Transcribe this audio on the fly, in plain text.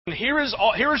And here is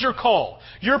your call.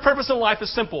 Your purpose in life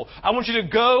is simple. I want you to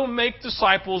go make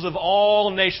disciples of all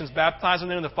nations, baptizing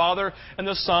them in the Father and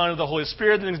the Son and the Holy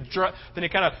Spirit. Then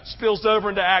it kind of spills over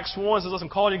into Acts 1. It says, listen,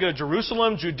 calling you to go to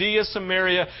Jerusalem, Judea,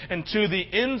 Samaria, and to the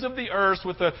ends of the earth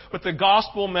with the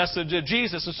gospel message of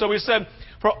Jesus. And so we said,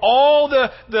 for all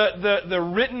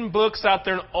the written books out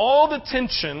there and all the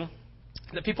tension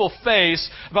that people face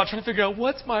about trying to figure out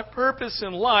what's my purpose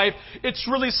in life, it's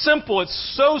really simple.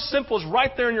 It's so simple. It's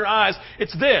right there in your eyes.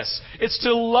 It's this. It's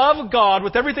to love God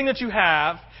with everything that you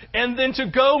have and then to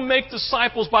go make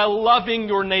disciples by loving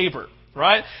your neighbor.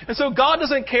 Right? And so God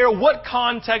doesn't care what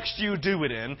context you do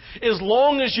it in, as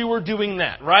long as you are doing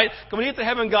that, right? When you get to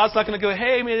heaven, God's not going to go,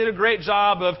 hey, man, you did a great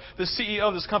job of the CEO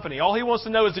of this company. All He wants to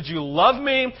know is, did you love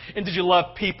me and did you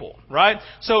love people, right?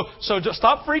 So just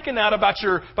stop freaking out about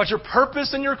your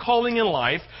purpose and your calling in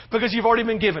life, because you've already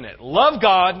been given it. Love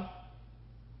God,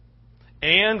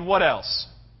 and what else?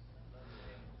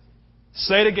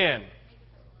 Say it again.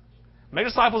 Make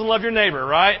disciples and love your neighbor,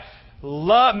 right?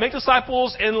 Make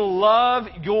disciples and love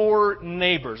your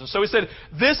neighbors. And so we said,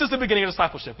 this is the beginning of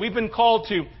discipleship. We've been called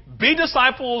to be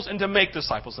disciples and to make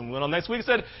disciples. And we went on next week and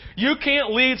said, you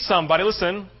can't lead somebody,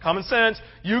 listen, common sense,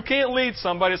 you can't lead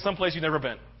somebody to someplace you've never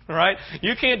been. Right?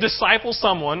 You can't disciple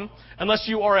someone unless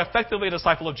you are effectively a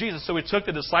disciple of Jesus. So we took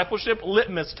the discipleship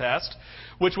litmus test,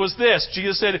 which was this.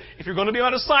 Jesus said, if you're going to be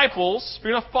my disciples, if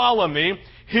you're going to follow me,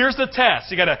 here's the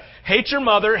test. You got to hate your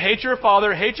mother, hate your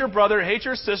father, hate your brother, hate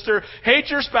your sister, hate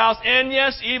your spouse, and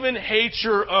yes, even hate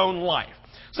your own life.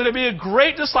 So to be a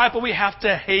great disciple, we have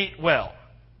to hate well.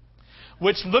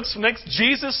 Which makes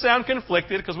Jesus sound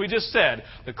conflicted, because we just said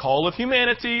the call of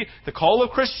humanity, the call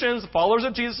of Christians, the followers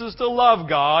of Jesus, is to love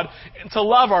God and to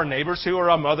love our neighbors who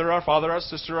are our mother, our father, our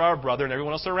sister, our brother, and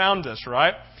everyone else around us,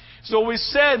 right? So what we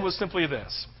said was simply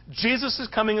this. Jesus is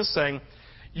coming and saying,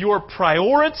 your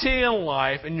priority in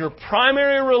life and your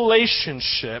primary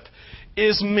relationship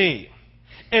is me.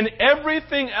 And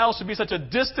everything else would be such a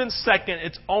distant second,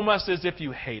 it's almost as if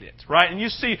you hate it, right? And you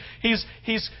see, he's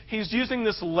using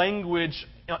this language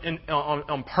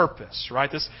on purpose, right?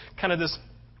 This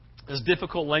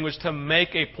difficult language to make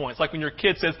a point. It's like when your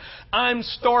kid says, I'm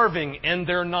starving, and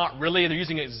they're not really. They're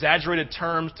using exaggerated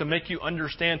terms to make you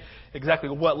understand exactly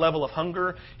what level of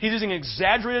hunger. He's using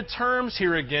exaggerated terms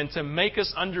here again to make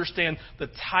us understand the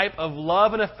type of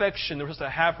love and affection that we're supposed to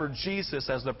have for Jesus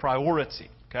as the priority,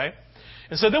 okay?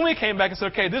 And so then we came back and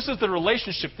said, okay, this is the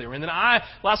relationship there. And then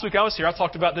last week I was here, I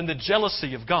talked about then the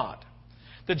jealousy of God.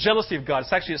 The jealousy of God.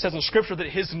 It says in Scripture that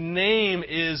His name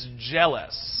is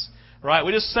jealous. Right?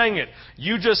 We just sang it.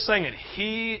 You just sang it.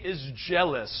 He is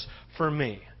jealous for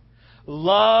me.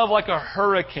 Love like a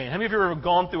hurricane. How many of you have ever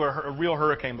gone through a real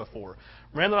hurricane before?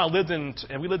 Randall and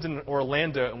I we lived in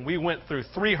Orlando, and we went through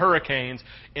 3 hurricanes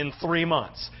in 3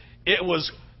 months. It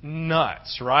was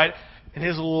nuts, right? And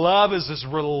His love is as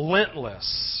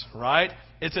relentless, right?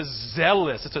 It's as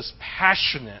zealous, it's as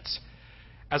passionate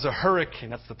as a hurricane.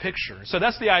 That's the picture. So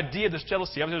that's the idea of this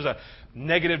jealousy. Obviously, there's a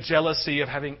negative jealousy of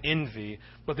having envy.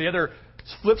 But the other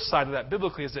flip side of that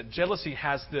biblically is that jealousy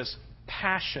has this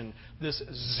passion, this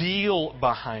zeal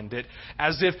behind it,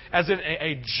 as if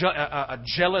a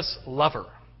jealous lover.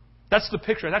 That's the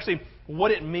picture. It's actually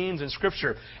what it means in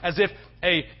Scripture. As if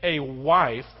a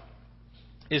wife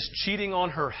is cheating on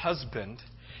her husband,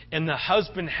 and the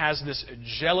husband has this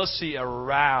jealousy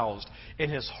aroused in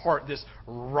his heart, this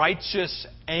righteous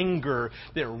anger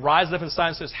that rises up inside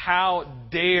and says, how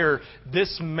dare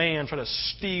this man try to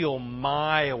steal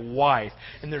my wife?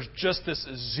 And there's just this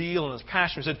zeal and this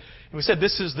passion. We said,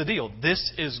 this is the deal.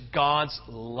 This is God's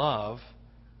love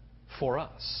for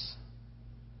us.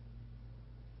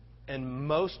 And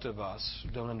most of us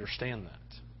don't understand that.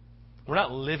 We're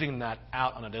not living that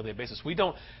out on a daily basis. We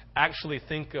don't actually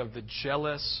think of the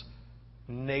jealous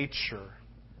nature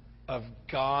of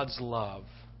God's love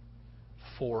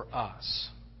for us.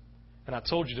 And I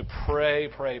told you to pray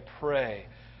for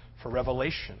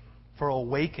revelation, for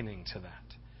awakening to that.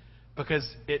 Because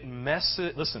it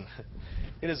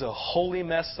is a holy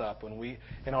mess up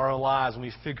in our lives when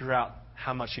we figure out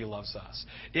how much He loves us.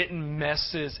 It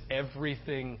messes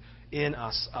everything in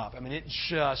us up. I mean, it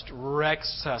just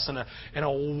wrecks us in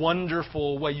a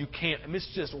wonderful way.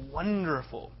 It's just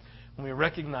wonderful when we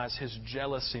recognize His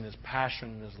jealousy and His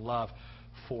passion and His love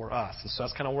for us. And so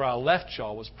that's kind of where I left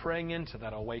y'all, was praying into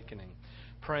that awakening,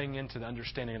 praying into the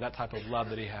understanding of that type of love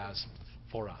that He has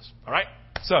for us. All right?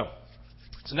 So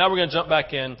now we're going to jump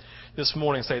back in this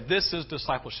morning and say, this is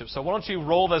discipleship. So why don't you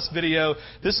roll this video?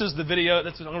 This is the video. I'm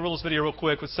going to roll this video real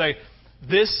quick. Let's say,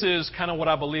 this is kind of what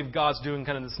I believe God's doing,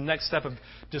 kind of this next step of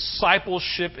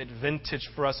discipleship at Vintage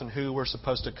for us and who we're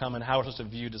supposed to come and how we're supposed to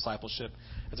view discipleship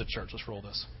as a church. Let's roll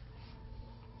this.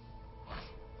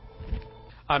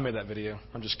 I made that video.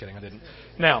 I'm just kidding. I didn't.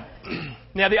 Now,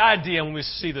 the idea when we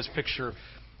see this picture,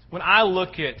 when I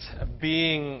look at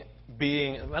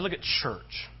I look at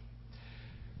church,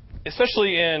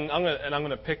 especially I'm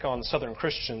going to pick on Southern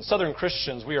Christians. Southern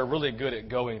Christians, we are really good at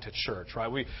going to church,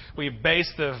 right? We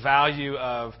base the value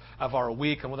of our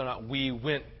week on whether or not we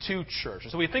went to church.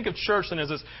 And so we think of church then as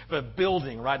this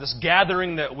building, right? This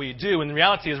gathering that we do. And the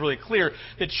reality is really clear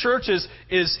that church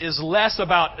is less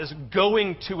about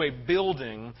going to a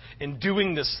building and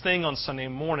doing this thing on Sunday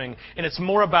morning, and it's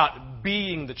more about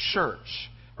being the church.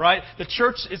 Right? The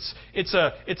church it's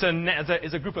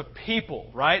a group of people,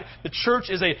 right? The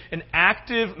church is an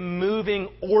active, moving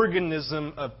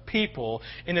organism of people,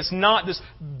 and it's not this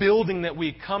building that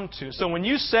we come to. So when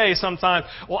you say sometimes,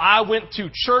 well, I went to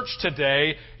church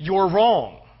today, you're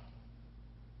wrong.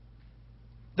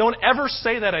 Don't ever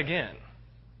say that again.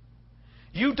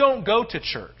 You don't go to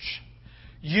church.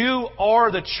 You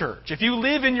are the church. If you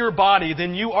live in your body,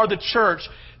 then you are the church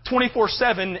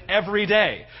 24/7 every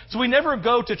day. So we never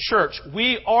go to church.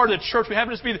 We are the church. We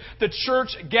happen to be the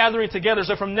church gathering together.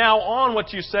 So from now on,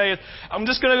 what you say is, I'm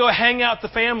just going to go hang out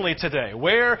with the family today.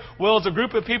 Where? Well, it's a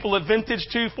group of people at Vintage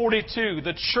 242,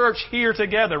 the church here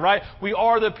together, right? We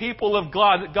are the people of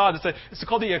God. It's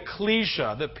called the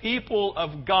ecclesia, the people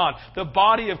of God, the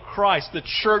body of Christ, the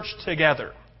church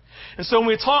together. And so when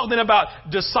we talk then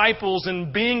about disciples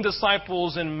and being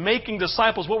disciples and making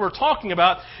disciples, what we're talking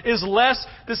about is less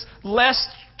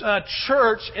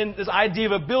church and this idea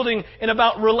of a building and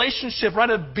about relationship, right,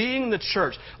 of being the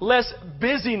church. Less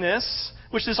busyness,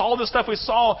 which is all the stuff we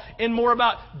saw, and more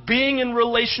about being in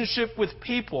relationship with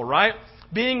people, right?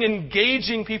 Being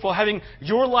engaging people, having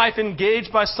your life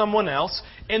engaged by someone else,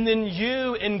 and then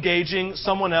you engaging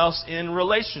someone else in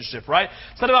relationship, right?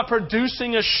 It's not about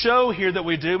producing a show here that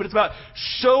we do, but it's about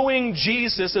showing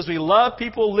Jesus as we love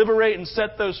people, liberate, and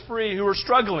set those free who are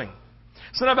struggling.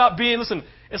 It's not about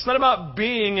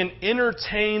being an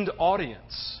entertained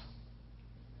audience,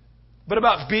 but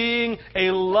about being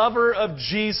a lover of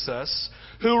Jesus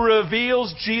who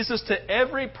reveals Jesus to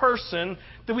every person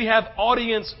that we have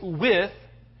audience with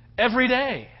every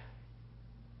day.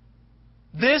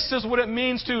 This is what it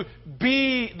means to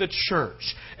be the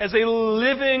church. As a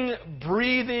living,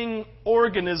 breathing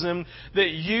organism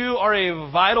that you are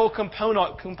a vital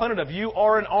component of. You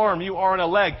are an arm. You are a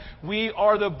leg. We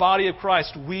are the body of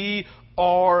Christ. We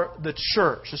are the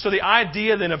church. And so the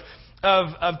idea then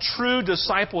of true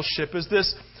discipleship is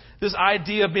this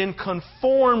idea of being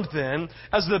conformed then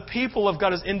as the people of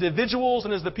God, as individuals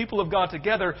and as the people of God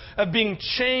together, of being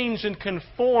changed and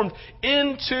conformed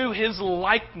into His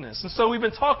likeness. And so we've been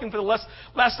talking for the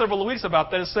last several weeks about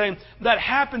that and saying that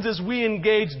happens as we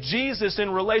engage Jesus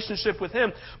in relationship with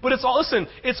Him. But it's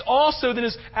also then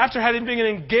after having been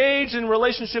engaged in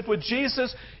relationship with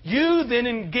Jesus, you then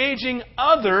engaging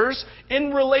others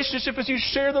in relationship as you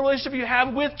share the relationship you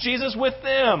have with Jesus with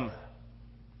them.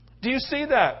 Do you see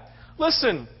that?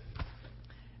 Listen,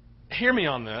 hear me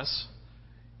on this.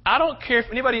 I don't care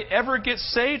if anybody ever gets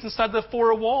saved inside the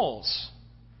four walls.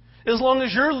 As long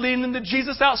as you're leading them to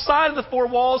Jesus outside of the four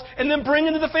walls and then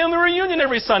bringing them to the family reunion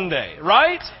every Sunday,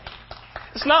 right?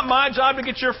 It's not my job to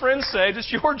get your friends saved.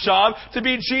 It's your job to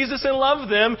be Jesus and love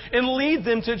them and lead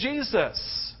them to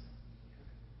Jesus.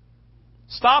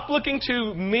 Stop looking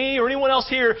to me or anyone else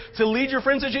here to lead your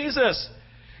friends to Jesus.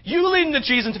 You lead them to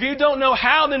Jesus. If you don't know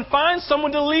how, then find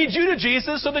someone to lead you to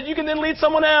Jesus so that you can then lead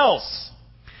someone else.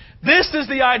 This is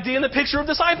the idea and the picture of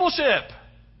discipleship.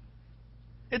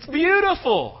 It's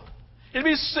beautiful.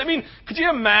 Could you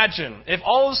imagine if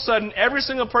all of a sudden every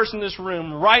single person in this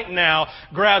room right now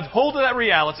grabbed hold of that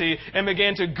reality and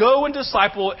began to go and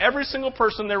disciple every single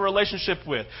person in their relationship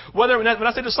with? When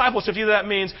I say discipleship, either that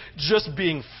means just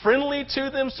being friendly to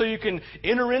them so you can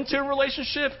enter into a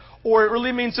relationship, or it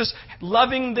really means just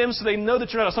loving them so they know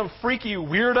that you're not some freaky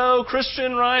weirdo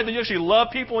Christian, right? That you actually love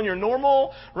people and you're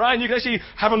normal, right? And you can actually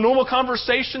have a normal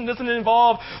conversation. It doesn't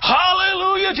involve,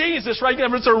 hallelujah, Jesus, right?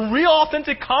 It's a real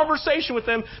authentic conversation with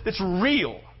them that's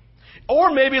real.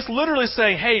 Or maybe it's literally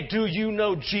saying, hey, do you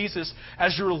know Jesus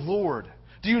as your Lord?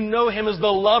 Do you know Him as the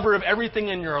lover of everything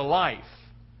in your life?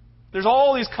 There's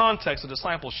all these contexts of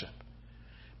discipleship.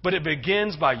 But it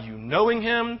begins by you knowing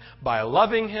Him, by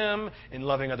loving Him, and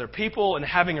loving other people, and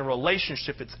having a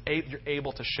relationship you're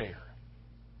able to share.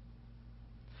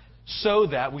 So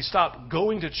that we stop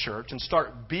going to church and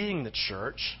start being the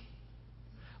church.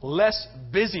 Less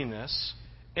busyness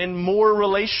and more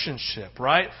relationship,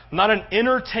 right? Not an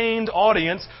entertained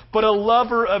audience, but a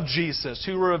lover of Jesus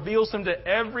who reveals him to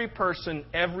every person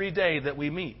every day that we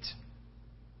meet.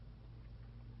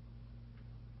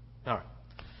 All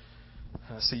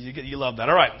right. See, you love that.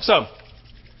 All right. So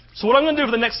what I'm going to do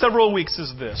for the next several weeks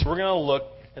is this. We're going to look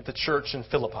at the church in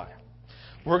Philippi.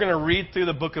 We're going to look through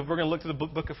the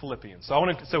book of Philippians.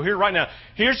 So here right now,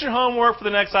 here's your homework for the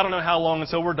next, I don't know how long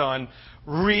until we're done.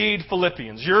 Read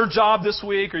Philippians. Your job this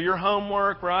week or your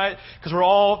homework, right? Because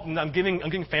I'm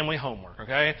giving family homework,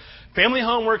 okay? Family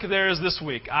homework there is this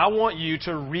week. I want you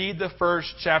to read the first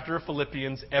chapter of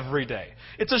Philippians every day.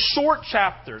 It's a short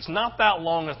chapter. It's not that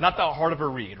long. It's not that hard of a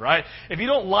read, right? If you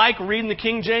don't like reading the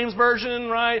King James Version,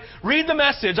 right? Read the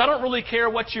Message. I don't really care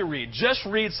what you read. Just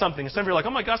read something. Some of you are like, oh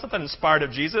my gosh, that's not inspired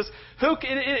of Jesus.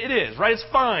 It is, right? It's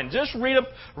fine. Just read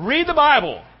the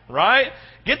Bible, right?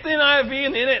 Get the NIV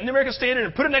and the American Standard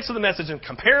and put it next to the Message and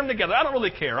compare them together. I don't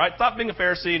really care, right? Stop being a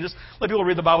Pharisee and just let people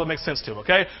read the Bible that makes sense to them,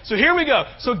 okay? So here we go.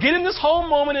 So get in this whole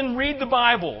moment and read the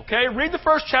Bible, okay? Read the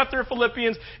first chapter of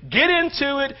Philippians. Get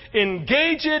into it,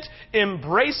 engage it,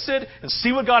 embrace it, and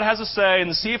see what God has to say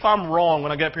and see if I'm wrong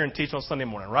when I get up here and teach on Sunday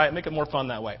morning, right? Make it more fun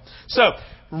that way. So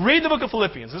read the book of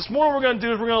Philippians. This morning what we're going to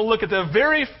do is we're going to look at the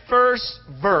very first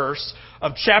verse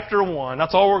of chapter 1.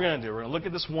 That's all we're going to do. We're going to look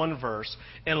at this one verse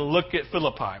and look at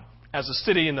Philippi as a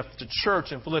city in the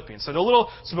church in Philippians. So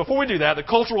before we do that, the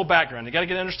cultural background. You got to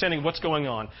get an understanding of what's going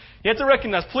on. You have to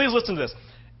recognize, please listen to this.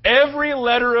 Every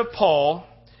letter of Paul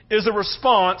is a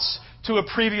response to a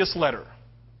previous letter.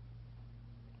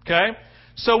 Okay?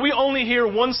 So we only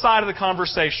hear one side of the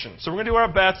conversation. So we're going to do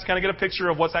our best to kind of get a picture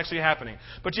of what's actually happening.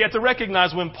 But you have to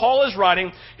recognize when Paul is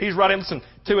writing, he's writing, listen,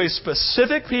 to a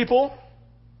specific people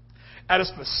at a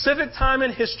specific time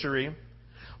in history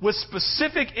with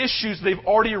specific issues they've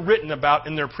already written about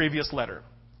in their previous letter.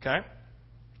 Okay?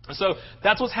 So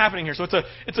that's what's happening here. So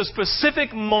it's a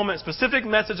specific moment, specific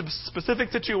message, a specific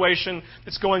situation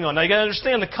that's going on. Now you got to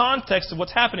understand the context of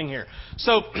what's happening here.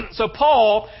 So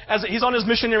Paul, he's on his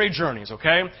missionary journeys,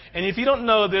 okay? And if you don't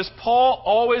know this, Paul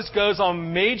always goes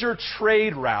on major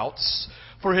trade routes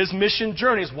for his mission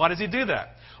journeys. Why does he do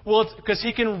that? Well, it's because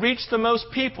he can reach the most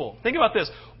people. Think about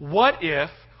this. What if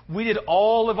we did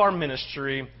all of our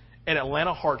ministry at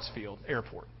Atlanta Hartsfield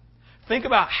Airport? Think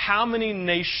about how many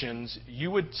nations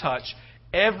you would touch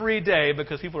every day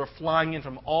because people are flying in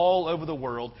from all over the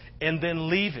world and then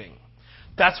leaving.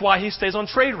 That's why he stays on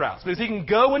trade routes, because he can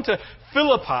go into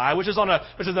Philippi, which is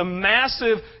a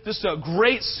massive, just a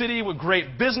great city with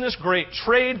great business, great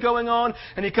trade going on,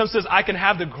 and he comes and says, I can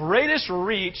have the greatest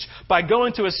reach by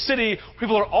going to a city where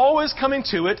people are always coming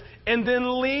to it and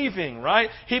then leaving, right?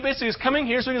 He basically is coming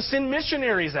here so he can send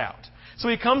missionaries out. So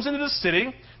he comes into the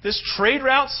city, this trade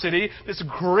route city, this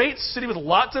great city with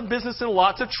lots of business and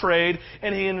lots of trade,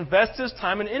 and he invests his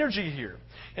time and energy here.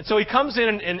 And so he comes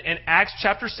in Acts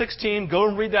chapter 16. Go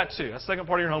and read that too. That's the second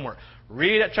part of your homework.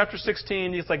 Read at chapter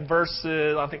 16. It's like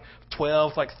verses, I think,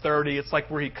 12, like 30. It's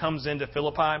like where he comes into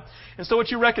Philippi. And so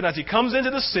what you recognize, he comes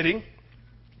into the city,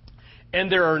 and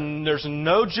there's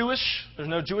no Jewish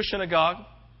synagogue.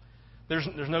 There's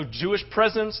no Jewish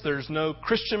presence. There's no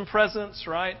Christian presence,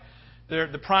 right?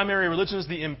 The primary religion is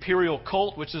the imperial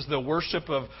cult, which is the worship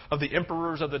of the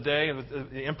emperors of the day. And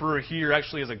the emperor here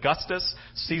actually is Augustus,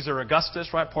 Caesar Augustus,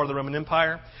 right? Part of the Roman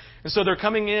Empire. And so they're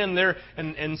coming in there,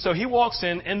 and so he walks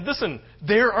in, and listen,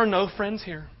 there are no friends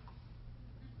here.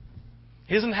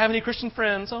 He doesn't have any Christian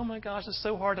friends. Oh my gosh, it's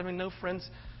so hard having no friends.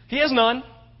 He has none.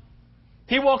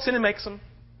 He walks in and makes them.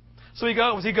 So he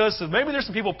goes, so maybe there's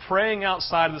some people praying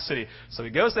outside of the city. So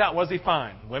he goes out, what does he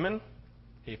find? Women?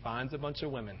 He finds a bunch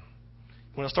of women.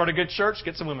 You want to start a good church?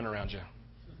 Get some women around you.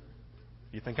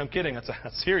 You think I'm kidding? That's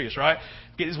serious, right?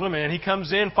 Get these women, and he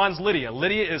comes in, finds Lydia.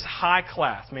 Lydia is high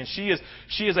class. I mean,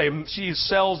 she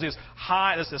sells this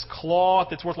cloth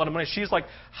that's worth a lot of money. She's like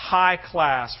high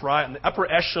class, right? In the upper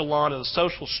echelon of the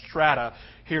social strata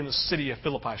here in the city of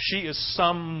Philippi. She is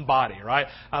somebody, right?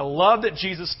 I love that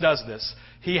Jesus does this.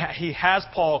 He has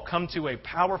Paul come to a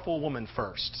powerful woman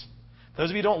first. Those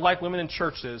of you who don't like women in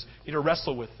churches, you need to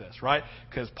wrestle with this, right?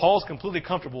 Because Paul's completely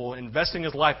comfortable investing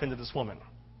his life into this woman.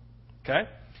 Okay?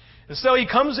 And so he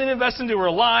comes in, invests into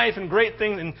her life and great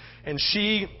things, and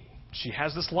she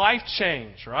has this life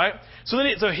change, right? So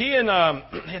he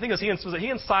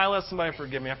and Silas, somebody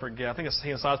forgive me, I forget. I think it's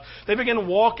he and Silas. They begin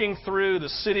walking through the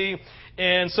city,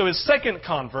 and so his second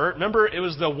convert, remember it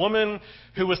was the woman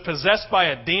who was possessed by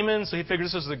a demon, so he figured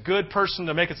this was a good person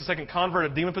to make it the second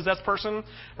convert, a demon-possessed person,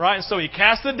 right? And so he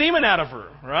casts the demon out of her,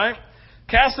 right?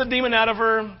 Casts the demon out of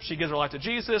her. She gives her life to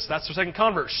Jesus. That's her second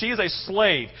convert. She is a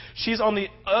slave. She's on the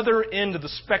other end of the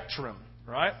spectrum,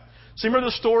 right? So you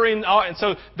remember the story, and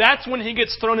so that's when he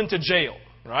gets thrown into jail,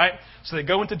 right? So they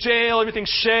go into jail, everything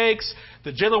shakes.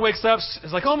 The jailer wakes up,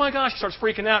 is like, oh my gosh, he starts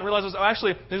freaking out and realizes, oh,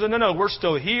 actually, he says, no, we're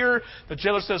still here. The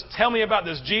jailer says, tell me about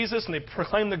this Jesus, and they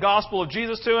proclaim the gospel of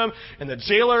Jesus to him, and the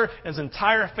jailer and his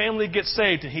entire family get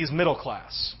saved, and he's middle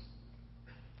class.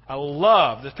 I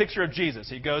love the picture of Jesus.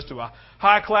 He goes to a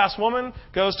high-class woman,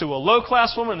 goes to a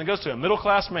low-class woman, and then goes to a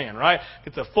middle-class man, right?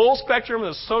 Get the full spectrum of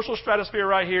the social stratosphere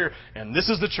right here, and this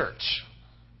is the church.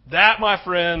 That, my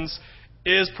friends,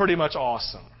 is pretty much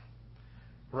awesome.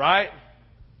 Right?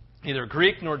 Neither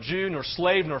Greek, nor Jew, nor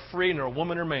slave, nor free, nor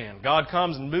woman or man. God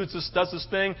comes and does this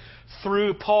thing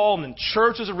through Paul, and then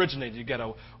churches originate. You get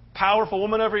a powerful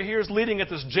woman over here is leading it.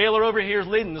 This jailer over here is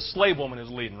leading. This slave woman is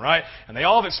leading, right? And they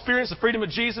all have experienced the freedom of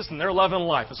Jesus, and they're loving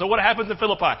life. And so what happens in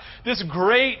Philippi? This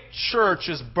great church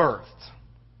is birthed.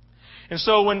 And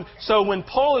so when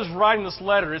Paul is writing this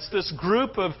letter, it's this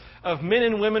group of men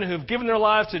and women who have given their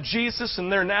lives to Jesus,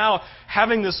 and they're now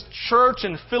having this church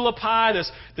in Philippi,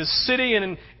 this city,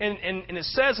 and it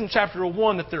says in chapter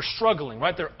 1 that they're struggling,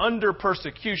 right? They're under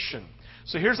persecution.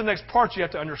 So here's the next part you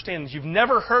have to understand. If you've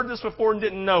never heard this before and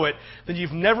didn't know it, then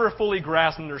you've never fully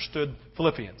grasped and understood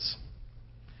Philippians.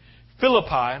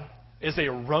 Philippi is a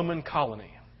Roman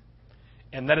colony,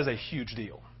 and that is a huge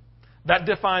deal. That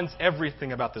defines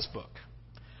everything about this book.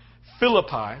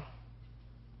 Philippi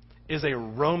is a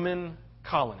Roman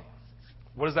colony.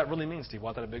 What does that really mean, Steve?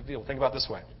 Why is that a big deal? Think about it this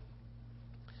way.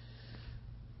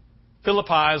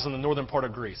 Philippi is in the northern part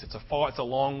of Greece. It's a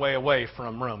long way away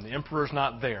from Rome. The emperor's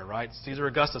not there, right? Caesar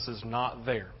Augustus is not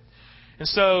there. And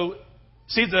so,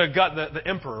 see the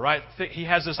emperor, right? He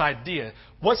has this idea.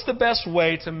 What's the best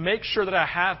way to make sure that I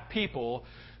have people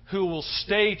who will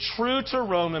stay true to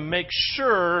Rome and make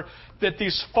sure that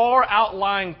these far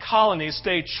outlying colonies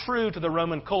stay true to the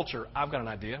Roman culture? I've got an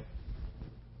idea.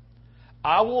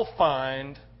 I will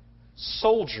find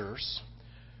soldiers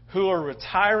who are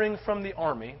retiring from the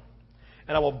army,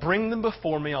 and I will bring them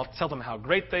before me. I'll tell them how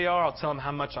great they are. I'll tell them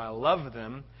how much I love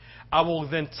them. I will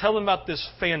then tell them about this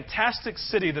fantastic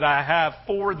city that I have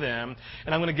for them,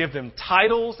 and I'm going to give them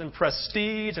titles and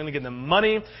prestige. I'm going to give them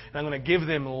money, and I'm going to give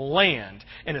them land.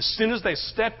 And as soon as they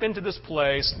step into this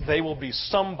place, they will be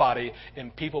somebody,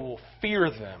 and people will fear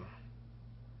them.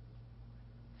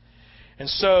 And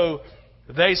so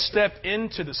they step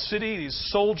into the city, these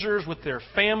soldiers with their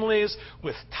families,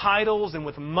 with titles and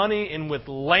with money and with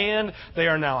land. They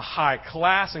are now high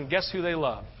class, and guess who they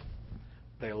love?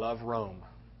 They love Rome.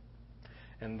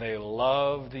 And they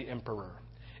love the emperor.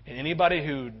 And anybody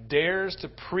who dares to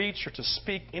preach or to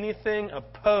speak anything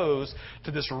opposed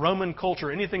to this Roman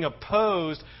culture, anything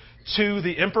opposed to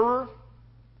the emperor,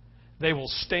 they will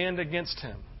stand against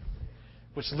him.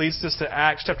 Which leads us to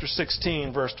Acts chapter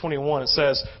 16, verse 21. It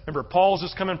says, remember, Paul has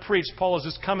just come and preached. Paul has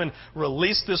just come and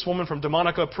released this woman from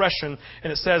demonic oppression.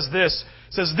 And it says this.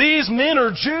 It says, these men are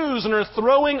Jews and are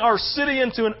throwing our city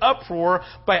into an uproar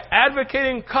by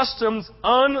advocating customs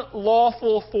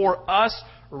unlawful for us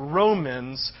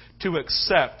Romans to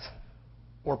accept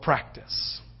or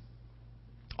practice.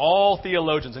 All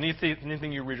theologians,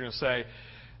 anything you read, are going to say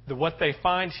that what they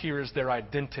find here is their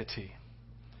identity.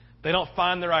 They don't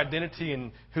find their identity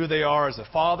in who they are as a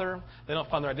father. They don't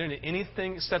find their identity in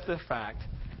anything except the fact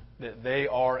that they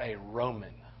are a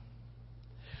Roman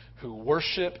who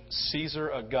worship Caesar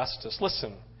Augustus.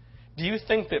 Listen, do you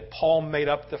think that Paul made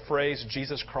up the phrase,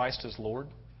 Jesus Christ is Lord?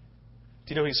 Do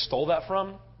you know who he stole that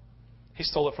from? He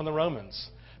stole it from the Romans.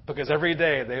 Because every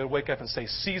day they would wake up and say,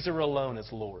 Caesar alone is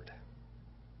Lord.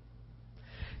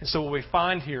 And so what we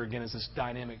find here again is this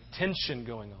dynamic tension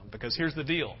going on. Because here's the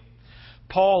deal.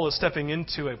 Paul is stepping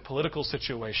into a political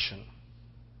situation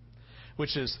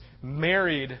which is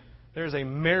married. There's a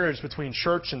marriage between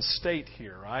church and state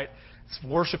here, right? It's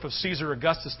worship of Caesar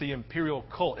Augustus, the imperial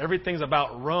cult. Everything's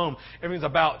about Rome. Everything's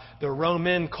about the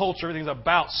Roman culture. Everything's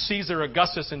about Caesar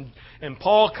Augustus. And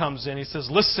Paul comes in. He says,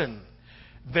 listen,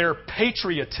 their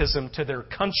patriotism to their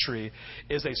country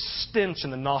is a stench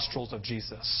in the nostrils of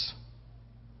Jesus.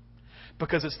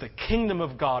 Because it's the kingdom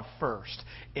of God first,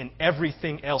 and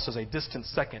everything else is a distant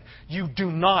second. You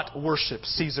do not worship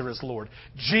Caesar as Lord.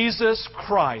 Jesus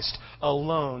Christ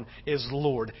alone is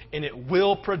Lord, and it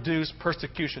will produce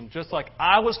persecution. Just like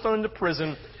I was thrown into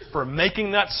prison for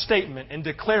making that statement and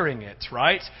declaring it,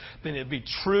 right? Then it'd be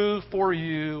true for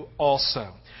you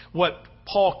also. What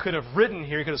Paul could have written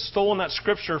here, he could have stolen that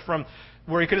scripture from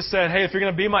where he could have said, hey, if you're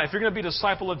going to be a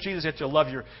disciple of Jesus,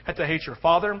 you have to hate your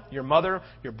father, your mother,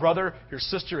 your brother, your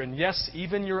sister, and yes,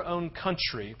 even your own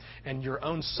country and your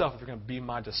own self if you're going to be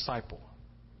my disciple.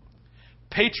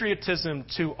 Patriotism,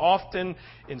 too often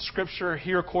in Scripture,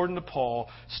 here according to Paul,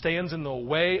 stands in the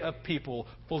way of people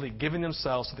fully giving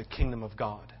themselves to the kingdom of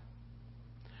God.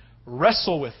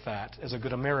 Wrestle with that as a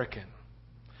good American.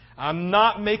 I'm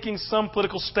not making some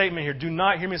political statement here. Do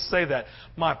not hear me say that.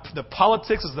 The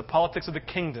politics is the politics of the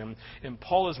kingdom, and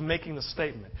Paul is making the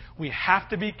statement. We have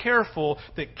to be careful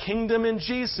that kingdom in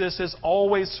Jesus is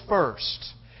always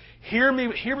first. Hear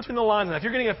me, hear between the lines. And if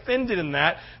you're getting offended in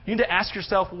that, you need to ask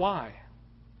yourself why.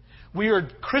 We are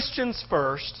Christians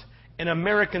first, and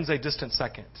Americans a distant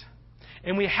second.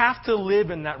 And we have to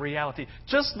live in that reality.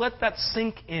 Just let that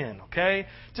sink in, okay?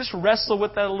 Just wrestle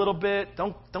with that a little bit.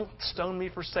 Don't stone me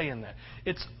for saying that.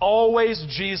 It's always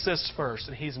Jesus first,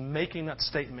 and he's making that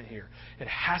statement here. It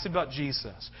has to be about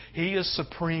Jesus. He is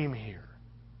supreme here.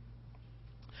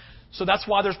 So that's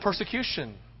why there's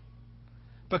persecution.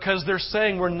 Because they're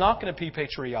saying we're not going to be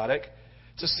patriotic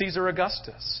to Caesar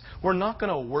Augustus. We're not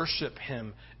going to worship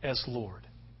him as Lord.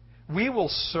 We will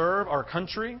serve our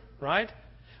country, right?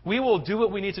 We will do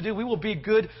what we need to do. We will be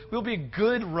good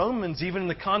Romans, even in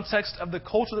the context of the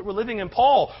culture that we're living in.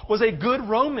 Paul was a good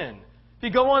Roman. If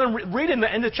you go on and read in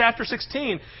the end of chapter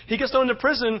 16, he gets thrown into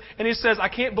prison and he says, I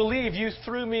can't believe you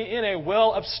threw me in, a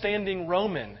well-upstanding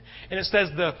Roman. And it says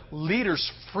the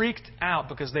leaders freaked out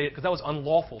because that was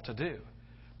unlawful to do.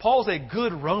 Paul's a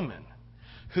good Roman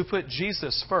who put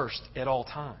Jesus first at all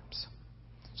times.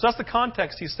 So that's the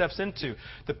context he steps into.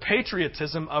 The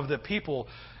patriotism of the people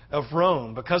of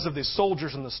Rome, because of the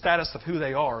soldiers and the status of who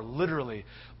they are,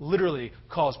 literally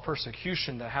caused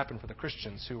persecution to happen for the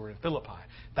Christians who were in Philippi.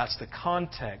 That's the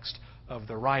context of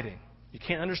the writing. You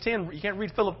can't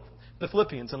read the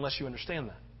Philippians unless you understand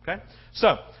that. Okay?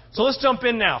 So let's jump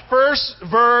in now. First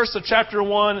verse of chapter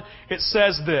 1, it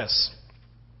says this.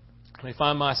 Let me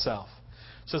find myself.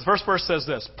 So the first verse says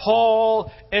this: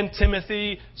 Paul and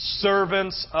Timothy,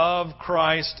 servants of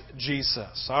Christ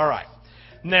Jesus. All right.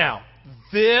 Now,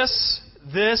 this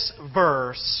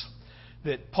verse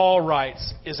that Paul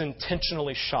writes is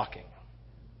intentionally shocking.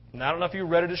 Now, I don't know if you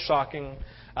read it as shocking.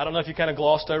 I don't know if you kind of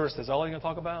glossed over it. Is all you're going to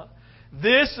talk about?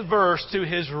 This verse to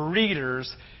his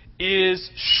readers is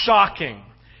shocking.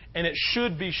 And it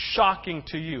should be shocking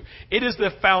to you. It is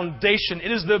the foundation.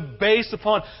 It is the base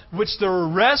upon which the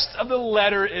rest of the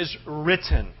letter is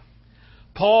written.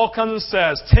 Paul comes and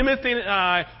says, Timothy and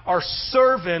I are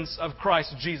servants of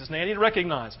Christ Jesus. Now, you need to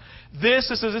recognize, this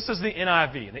is the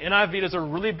NIV. The NIV does a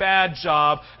really bad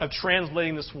job of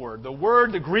translating this word.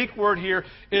 The Greek word here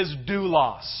is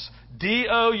doulos.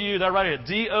 D-O-U, did I write it?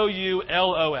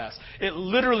 D-O-U-L-O-S. It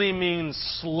literally means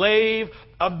slave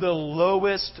of the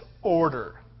lowest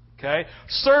order. Okay?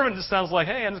 Servant just sounds like,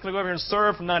 hey, I'm just going to go over here and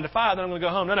serve from 9 to 5, then I'm going to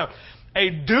go home. No. A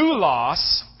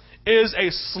doulos is a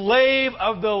slave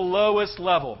of the lowest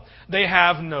level. They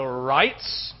have no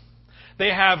rights.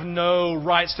 They have no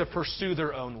rights to pursue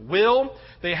their own will.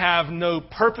 They have no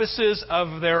purposes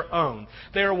of their own.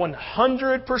 They are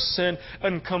 100%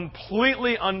 and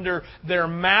completely under their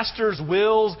master's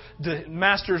wills, the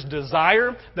master's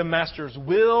desire, the master's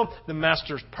will, the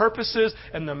master's purposes,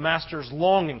 and the master's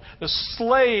longing. The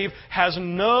slave has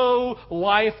no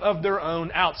life of their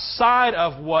own outside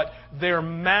of what their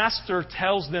master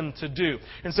tells them to do.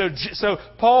 And so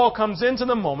Paul comes into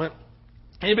the moment,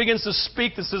 and he begins to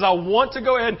speak and says, I want to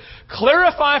go ahead and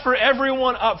clarify for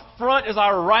everyone up front as I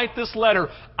write this letter,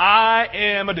 I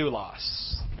am a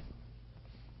doulos.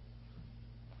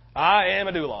 I am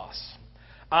a doulos.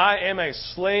 I am a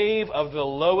slave of the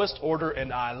lowest order,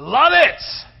 and I love it.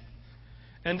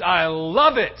 And I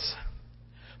love it.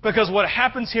 Because what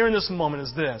happens here in this moment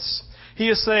is this. He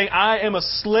is saying, I am a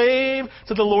slave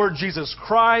to the Lord Jesus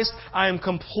Christ. I am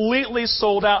completely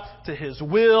sold out to His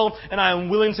will, and I am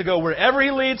willing to go wherever He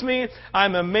leads me.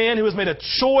 I'm a man who has made a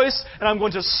choice, and I'm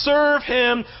going to serve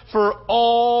Him for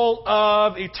all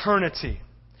of eternity.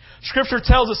 Scripture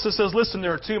tells us, it says, listen,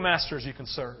 there are two masters you can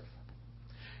serve.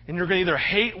 And you're going to either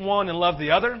hate one and love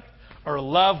the other, or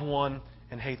love one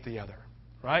and hate the other.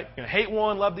 Right? You're going to hate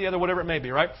one, love the other, whatever it may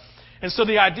be, right? And so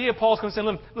the idea, Paul's going to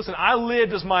say, listen, I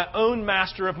lived as my own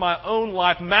master of my own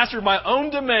life, master of my own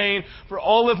domain for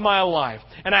all of my life.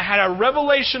 And I had a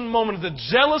revelation moment of the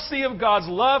jealousy of God's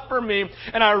love for me,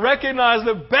 and I recognized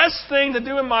the best thing to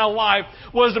do in my life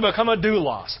was to become a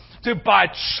doulos. To, by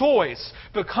choice,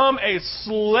 become a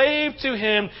slave to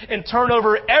Him and turn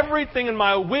over everything in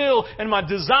my will and my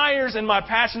desires and my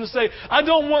passion to say, I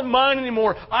don't want mine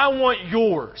anymore. I want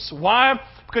yours. Why?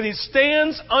 Because he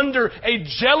stands under a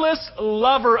jealous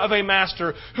lover of a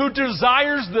master who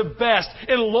desires the best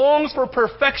and longs for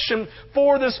perfection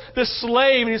for this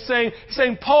slave. And he's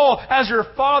saying, Paul, as your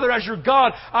father, as your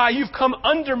God, you've come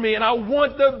under me and I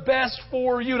want the best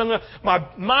for you. And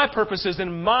my purposes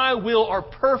and my will are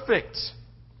perfect.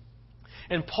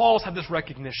 And Paul's had this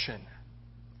recognition.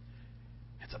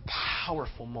 It's a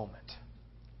powerful moment.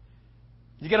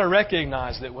 You got to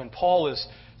recognize that when Paul is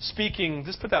speaking,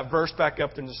 just put that verse back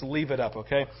up and just leave it up,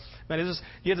 okay? Man,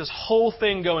 you have this whole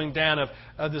thing going down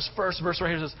of this first verse right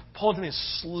here. It says, Paul and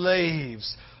these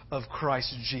slaves of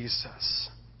Christ Jesus.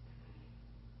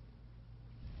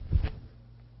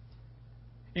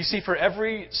 You see, for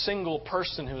every single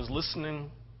person who was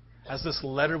listening as this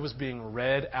letter was being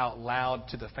read out loud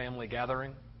to the family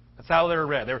gathering, that's how they were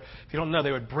read. If you don't know,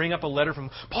 they would bring up a letter from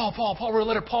Paul wrote a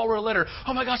letter, Paul wrote a letter.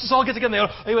 Oh my gosh, let's all get together.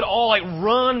 They would all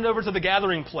run over to the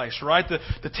gathering place, right? The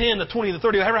 10, the 20, the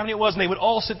 30, however many it was, and they would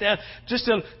all sit down just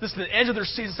on the edge of their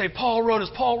seats and say, Paul wrote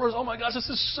us. Oh my gosh, this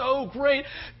is so great.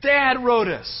 Dad wrote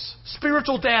us.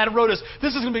 Spiritual dad wrote us.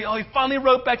 This is going to be, he finally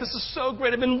wrote back. This is so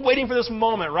great. I've been waiting for this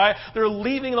moment, right? They're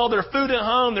leaving all their food at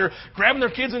home. They're grabbing their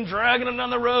kids and dragging them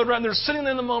down the road, right? And they're sitting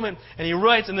there in the moment. And he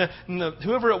writes, and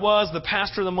whoever it was, the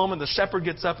pastor of the moment, the shepherd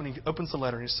gets up and he opens the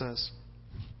letter and he says,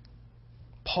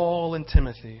 Paul and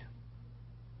Timothy,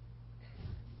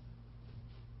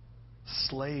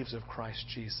 slaves of Christ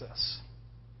Jesus.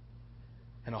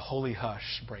 And a holy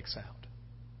hush breaks out.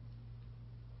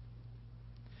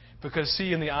 Because,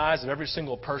 see, in the eyes of every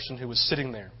single person who was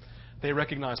sitting there, they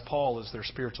recognized Paul as their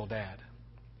spiritual dad.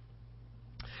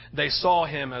 They saw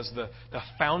him as the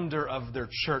founder of their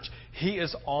church. He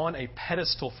is on a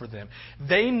pedestal for them.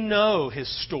 They know his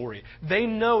story. They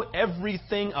know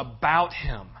everything about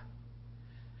him.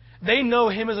 They know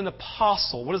him as an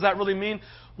apostle. What does that really mean?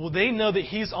 Well, they know that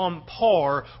he's on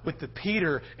par with the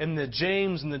Peter and the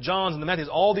James and the Johns and the Matthews,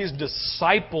 all these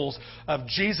disciples of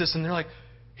Jesus. And they're like,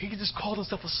 he just called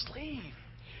himself a slave.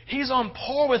 He's on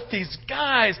par with these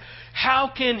guys.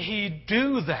 How can he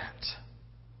do that?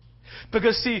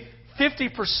 Because, see,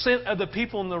 50% of the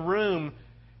people in the room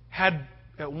had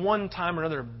at one time or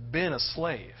another been a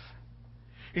slave.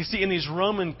 You see, in these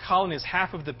Roman colonies,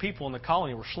 half of the people in the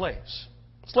colony were slaves.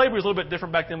 Slavery was a little bit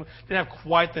different back then. It didn't have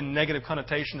quite the negative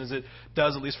connotation as it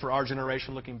does, at least for our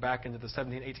generation, looking back into the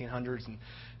 1800s and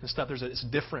stuff. It's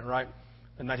different, right,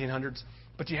 in the 1900s.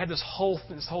 But you had this whole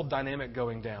dynamic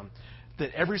going down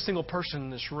that every single person in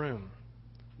this room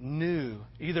knew,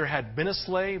 either had been a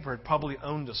slave or had probably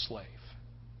owned a slave.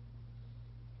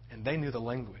 And they knew the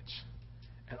language.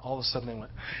 And all of a sudden they went,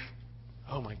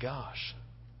 oh my gosh,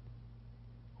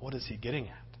 what is he getting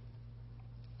at?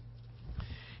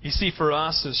 You see, for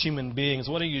us as human beings,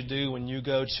 what do you do when you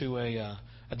go to a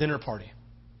dinner party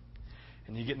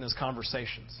and you get in those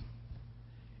conversations?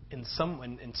 And some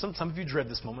of you dread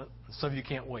this moment, and some of you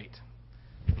can't wait.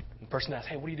 And the person asks,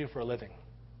 hey, what do you do for a living?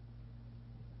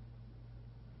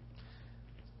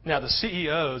 Now, the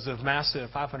CEOs of massive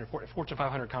Fortune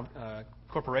 500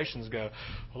 corporations go,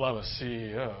 well, I'm a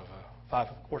CEO of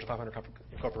a Fortune 500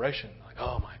 corporation. Like,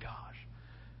 oh my gosh.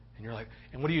 And you're like,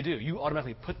 and what do? You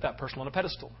automatically put that person on a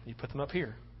pedestal. You put them up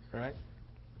here, right?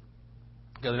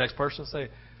 Go to the next person and say,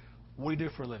 what do you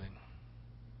do for a living?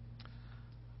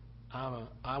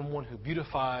 I'm one who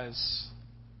beautifies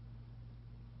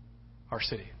our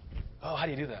city. Oh, how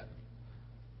do you do that?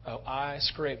 Oh, I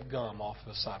scrape gum off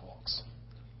the sidewalks.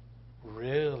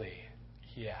 Really?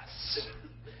 Yes.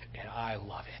 And I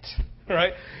love it.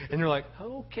 Right? And you're like,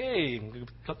 okay,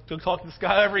 go talk to this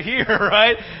guy over here,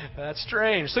 right? That's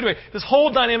strange. So anyway, this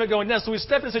whole dynamic going down. So we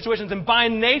step into situations, and by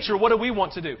nature, what do we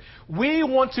want to do? We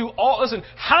want to listen,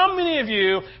 how many of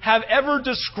you have ever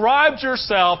described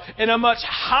yourself in a much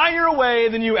higher way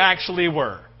than you actually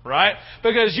were? Right?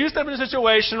 Because you step in a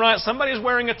situation, right? Somebody's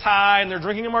wearing a tie and they're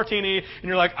drinking a martini, and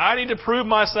you're like, I need to prove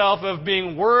myself of being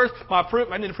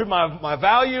I need to prove my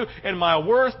value and my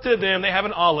worth to them. They have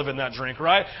an olive in that drink,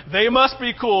 right? They must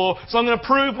be cool, so I'm going to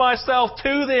prove myself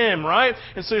to them, right?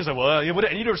 And so you say, well, you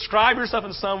need to describe yourself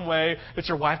in some way that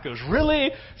your wife goes, really?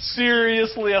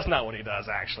 Seriously? That's not what he does,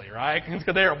 actually, right?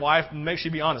 Because their wife makes you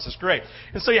be honest. It's great.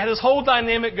 And so you have this whole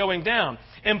dynamic going down.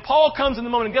 And Paul comes in the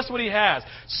moment, and guess what he has?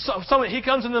 He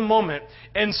comes in the moment,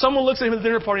 and someone looks at him at the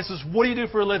dinner party and says, what do you do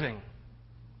for a living?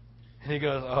 And he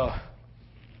goes, oh,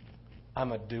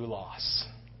 I'm a doulos.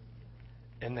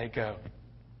 And they go,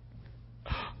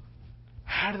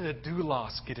 how did a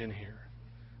doulos get in here?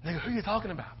 And they go, who are you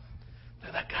talking about?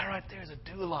 That guy right there is a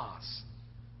doulos.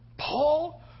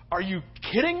 Paul, are you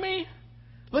kidding me?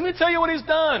 Let me tell you what he's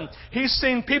done. He's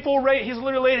seen people he's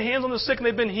literally laid hands on the sick and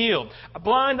they've been healed.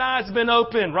 Blind eyes have been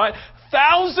opened, right?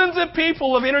 Thousands of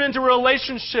people have entered into a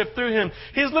relationship through him.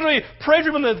 He's literally prayed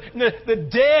for them. The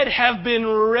dead have been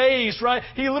raised, right?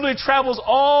 He literally travels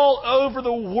all over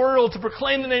the world to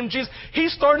proclaim the name of Jesus. He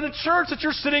started a church that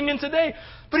you're sitting in today.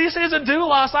 But he says a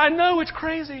doulos. I know it's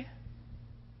crazy.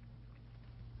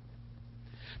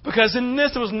 Because in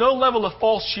this, there was no level of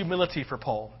false humility for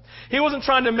Paul. He wasn't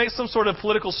trying to make some sort of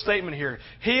political statement here.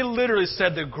 He literally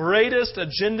said the greatest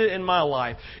agenda in my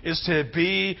life is to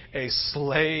be a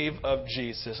slave of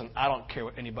Jesus. And I don't care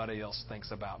what anybody else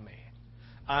thinks about me.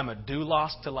 I'm a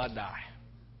doulos till I die.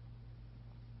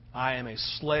 I am a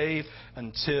slave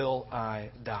until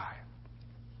I die.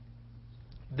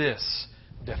 This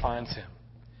defines him.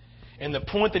 And the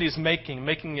point that he's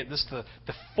making it this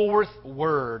the fourth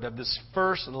word of this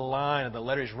first line of the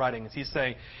letter he's writing, is he's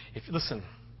saying, listen,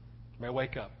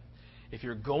 wake up. If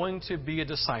you're going to be a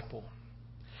disciple,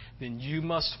 then you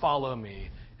must follow me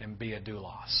and be a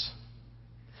doulos.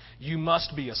 You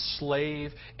must be a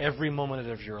slave every moment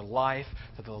of your life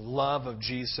to the love of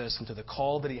Jesus and to the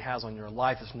call that He has on your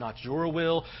life. It's not your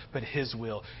will, but His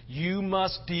will. You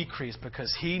must decrease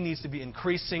because He needs to be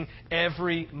increasing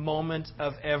every moment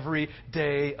of every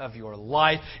day of your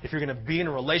life. If you're going to be in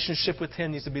a relationship with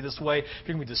Him, it needs to be this way. If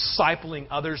you're going to be discipling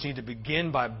others, you need to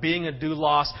begin by being a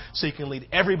doulos so you can lead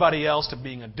everybody else to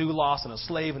being a doulos and a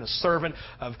slave and a servant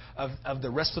of the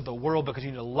rest of the world, because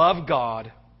you need to love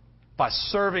God by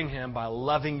serving Him, by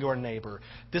loving your neighbor.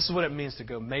 This is what it means to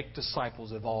go make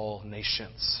disciples of all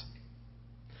nations.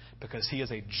 Because He is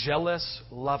a jealous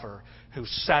lover who's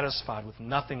satisfied with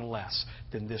nothing less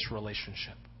than this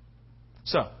relationship.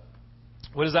 So,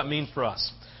 what does that mean for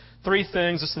us? 3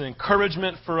 things. It's an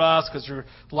encouragement for us, because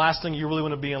the last thing you really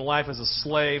want to be in life is a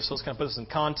slave. So let's kind of put this in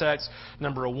context.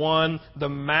 Number 1, the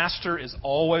master is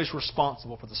always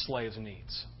responsible for the slave's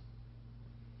needs.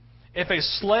 If a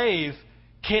slave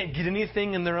can't get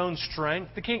anything in their own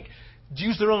strength, they can't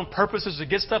use their own purposes to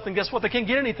get stuff, then guess what? They can't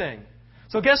get anything.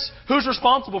 So guess who's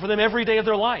responsible for them every day of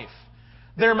their life?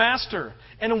 Their master.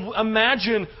 And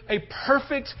imagine a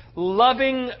perfect,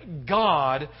 loving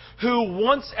God who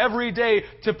wants every day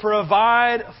to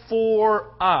provide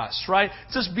for us, right?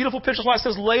 It's this beautiful picture. Like it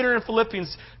says later in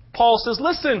Philippians, Paul says,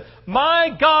 listen, my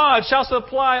God shall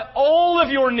supply all of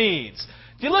your needs.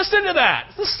 Do you listen to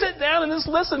that? Just sit down and just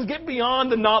listen. Get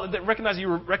beyond the knowledge that recognize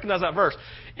that verse.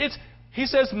 He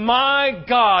says, my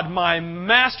God, my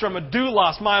master, I'm a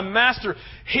doulos, my master,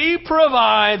 He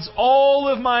provides all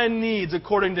of my needs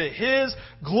according to His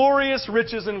glorious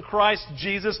riches in Christ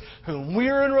Jesus, whom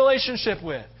we're in relationship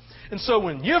with. And so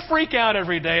when you freak out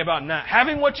every day about not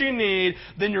having what you need,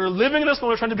 then you're living in this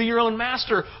moment trying to be your own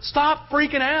master. Stop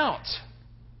freaking out.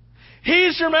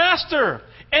 He's your master.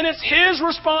 And it's His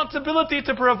responsibility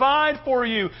to provide for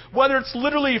you, whether it's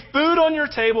literally food on your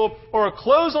table or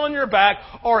clothes on your back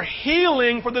or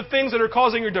healing for the things that are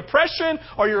causing your depression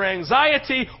or your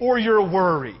anxiety or your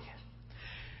worry.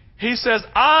 He says,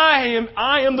 I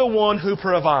am the one who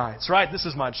provides, right? This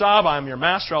is my job. I am your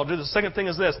master. I'll do this. The second thing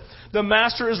is this. The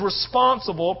master is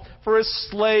responsible for his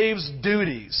slave's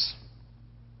duties.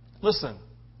 Listen.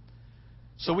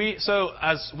 So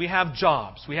as we have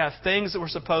jobs, we have things that we're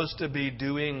supposed to be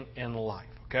doing in life,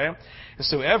 okay? And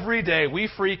so every day we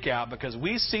freak out because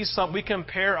we we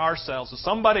compare ourselves to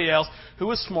somebody else who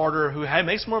is smarter, who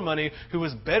makes more money, who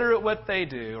is better at what they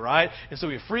do, right? And so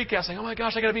we freak out saying, oh my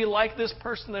gosh, I got to be like this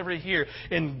person over here.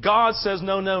 And God says,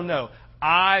 no.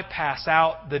 I pass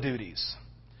out the duties.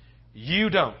 You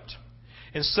don't.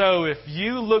 And so if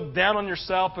you look down on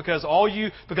yourself because all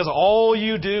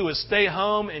you do is stay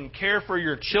home and care for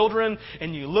your children,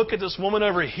 and you look at this woman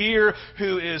over here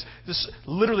who is just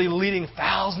literally leading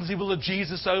thousands of people to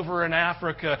Jesus over in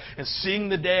Africa and seeing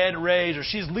the dead raised, or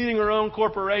she's leading her own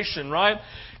corporation, right?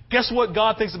 Guess what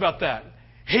God thinks about that?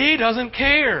 He doesn't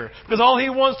care, because all He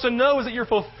wants to know is that you're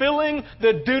fulfilling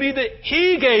the duty that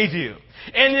He gave you.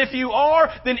 And if you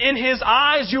are, then in His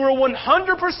eyes you are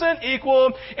 100%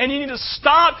 equal, and you need to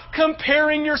stop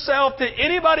comparing yourself to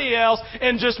anybody else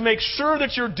and just make sure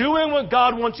that you're doing what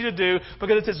God wants you to do,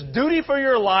 because it's His duty for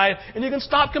your life, and you can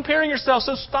stop comparing yourself.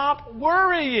 So stop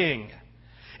worrying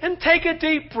and take a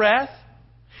deep breath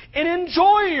and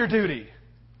enjoy your duty.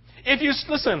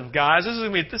 Listen, guys,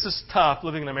 this is tough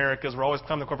living in America because we're always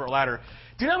climbing the corporate ladder.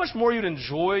 Do you know how much more you'd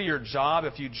enjoy your job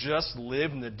if you just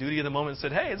lived in the duty of the moment and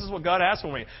said, hey, this is what God asked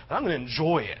for me, and I'm going to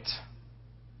enjoy it.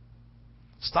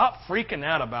 Stop freaking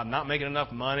out about not making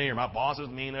enough money or my boss is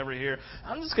mean over here.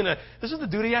 This is the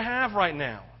duty I have right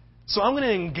now. So I'm going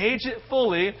to engage it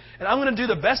fully, and I'm going to do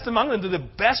the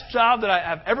best job that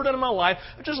I've ever done in my life,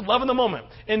 just loving the moment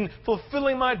and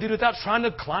fulfilling my duty without trying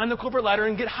to climb the corporate ladder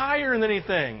and get higher than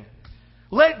anything.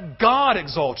 Let God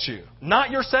exalt you,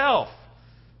 not yourself.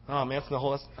 Oh, man, that's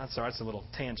all right. That's a little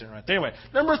tangent right there. Anyway,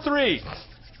 number three.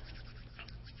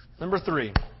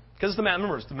 Because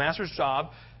it's the master's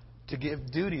job to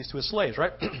give duties to his slaves,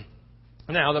 right?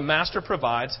 Now, the master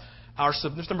provides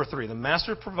number three. The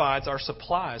master provides our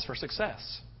supplies for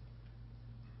success.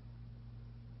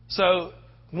 So,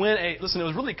 it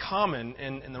was really common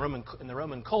in the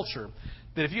Roman culture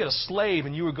that if you had a slave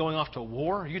and you were going off to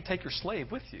war, you'd take your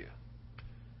slave with you.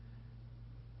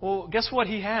 Well, guess what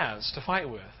he has to fight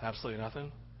with? Absolutely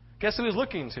nothing. Guess who he's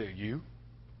looking to? You,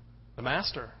 the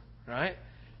master, right?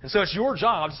 And so it's your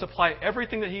job to supply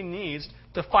everything that he needs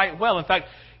to fight well. In fact,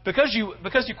 because you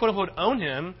quote unquote own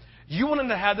him, you want him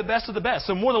to have the best of the best.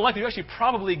 So more than likely, you're actually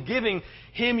probably giving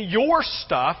him your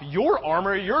stuff, your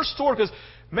armor, your sword, because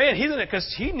man, he's in it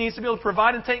because he needs to be able to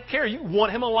provide and take care. You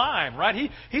want him alive, right?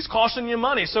 He's costing you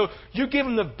money. So you give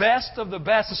him the best of the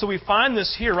best. And so we find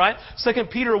this here, right? 2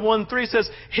 Peter 1:3 says,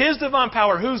 His divine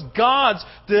power, who's God's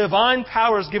divine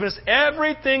power, has given us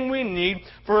everything we need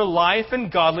for life and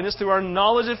godliness through our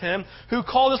knowledge of Him who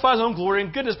called us by His own glory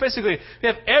and goodness. Basically, we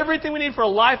have everything we need for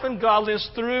life and godliness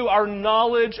through our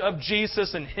knowledge of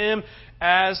Jesus and Him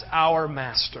as our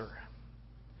Master.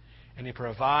 And He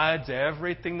provides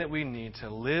everything that we need to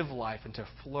live life and to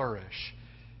flourish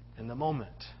in the moment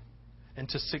and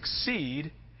to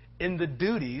succeed in the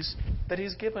duties that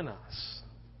He's given us.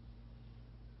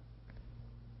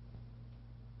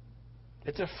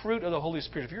 It's a fruit of the Holy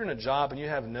Spirit. If you're in a job and you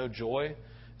have no joy,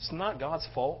 it's not God's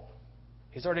fault.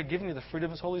 He's already given you the fruit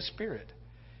of His Holy Spirit.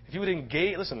 If you would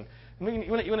engage, listen,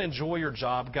 you want to enjoy your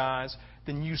job, guys,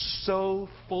 then you so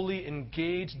fully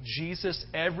engage Jesus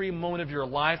every moment of your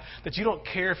life that you don't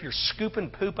care if you're scooping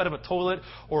poop out of a toilet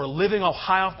or living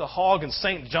high off the hog in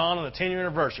St. John on the 10-year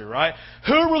anniversary, right?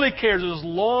 Who really cares as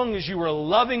long as you are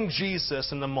loving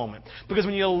Jesus in the moment? Because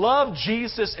when you love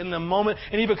Jesus in the moment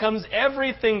and He becomes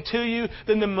everything to you,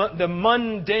 then the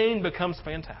mundane becomes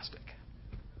fantastic.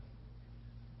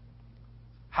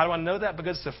 How do I know that?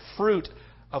 Because it's the fruit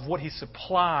of what He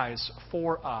supplies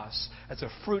for us. It's a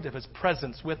fruit of His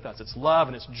presence with us. It's love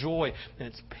and it's joy and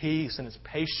it's peace and it's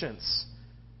patience.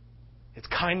 It's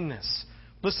kindness.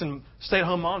 Listen,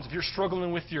 stay-at-home moms, if you're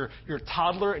struggling with your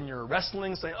toddler and you're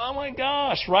wrestling, say, oh my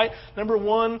gosh, right? Number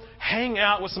one, hang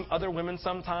out with some other women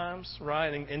sometimes, right?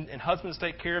 And husbands,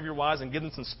 take care of your wives and give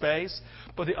them some space.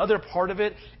 But the other part of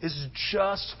it is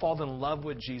just fall in love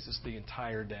with Jesus the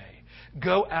entire day.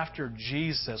 Go after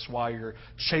Jesus while you're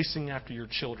chasing after your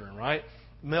children, right?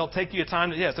 It may take you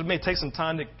time it may take some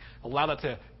time to allow that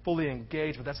to fully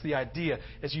engage, but that's the idea.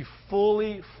 As you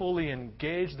fully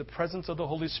engage the presence of the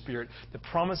Holy Spirit, the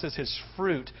promise is His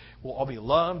fruit will all be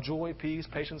love, joy, peace,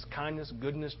 patience, kindness,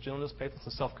 goodness, gentleness, faithfulness,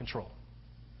 and self-control.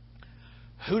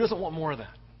 Who doesn't want more of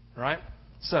that, right?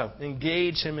 So,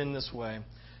 engage Him in this way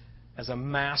as a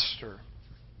master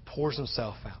pours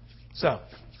Himself out. So,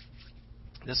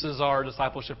 this is our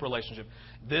discipleship relationship.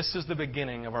 This is the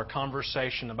beginning of our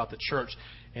conversation about the church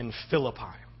in Philippi.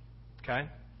 Okay?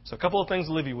 So a couple of things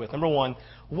to leave you with. Number one,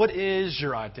 what is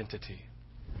your identity?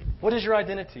 What is your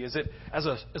identity? Is it as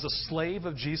a slave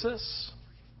of Jesus?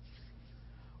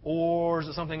 Or is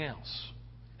it something else?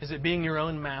 Is it being your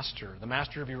own master, the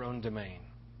master of your own domain?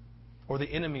 Or the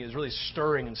enemy is really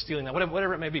stirring and stealing that,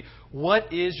 whatever it may be.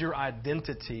 What is your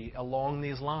identity along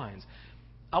these lines?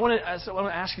 I want to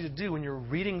ask you to do when you're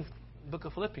reading the book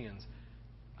of Philippians.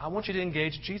 I want you to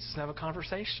engage Jesus and have a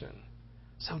conversation.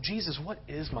 So, Jesus, what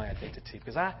is my identity?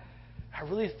 Because I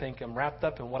really think I'm wrapped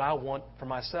up in what I want for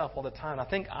myself all the time. I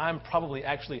think I'm probably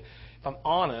actually, if I'm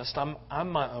honest, I'm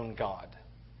my own God.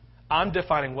 I'm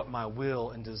defining what my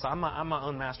will and desire. I'm my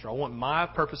own master. I want my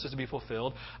purposes to be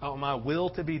fulfilled. I want my will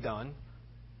to be done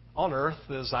on earth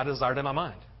as I desire it in my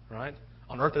mind, right?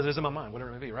 On earth as it is in my mind,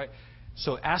 whatever it may be, right?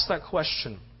 So ask that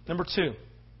question. Number two,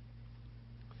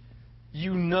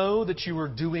 you know that you are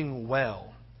doing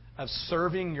well of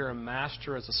serving your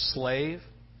master as a slave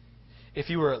if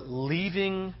you are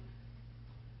leaving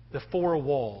the four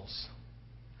walls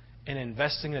and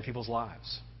investing in people's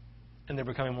lives and they're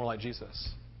becoming more like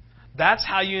Jesus. That's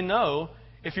how you know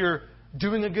if you're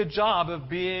doing a good job of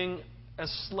being a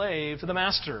slave to the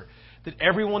master. That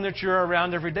everyone that you're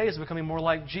around every day is becoming more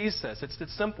like Jesus.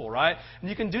 It's simple, right?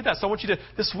 And you can do that. So I want you to,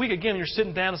 this week, again, when you're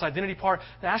sitting down, this identity part,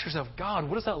 to ask yourself, God,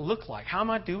 what does that look like? How am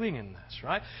I doing in this,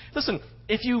 right? Listen,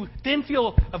 if you then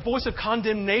feel a voice of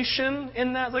condemnation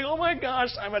in that, like, oh my gosh,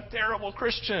 I'm a terrible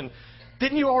Christian.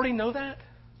 Didn't you already know that?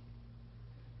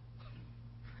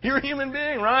 You're a human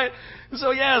being, right?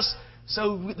 So yes,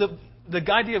 so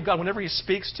the idea of God, whenever He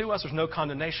speaks to us, there's no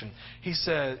condemnation. He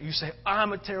says, you say,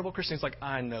 I'm a terrible Christian. He's like,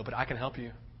 I know, but I can help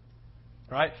you.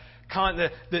 Right?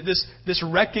 this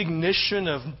recognition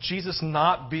of Jesus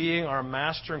not being our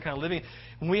master and kind of living.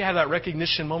 When we have that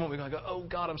recognition moment, we go, oh,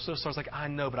 God, I'm so sorry. It's like, I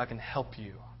know, but I can help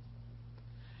you.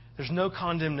 There's no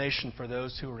condemnation for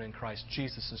those who are in Christ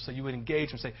Jesus. And so you would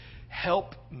engage and say,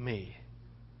 help me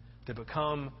to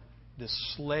become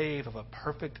this slave of a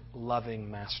perfect,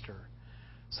 loving master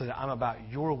so that I'm about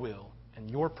your will and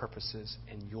your purposes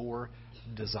and your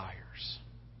desires.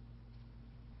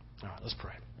 All right, let's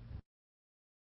pray.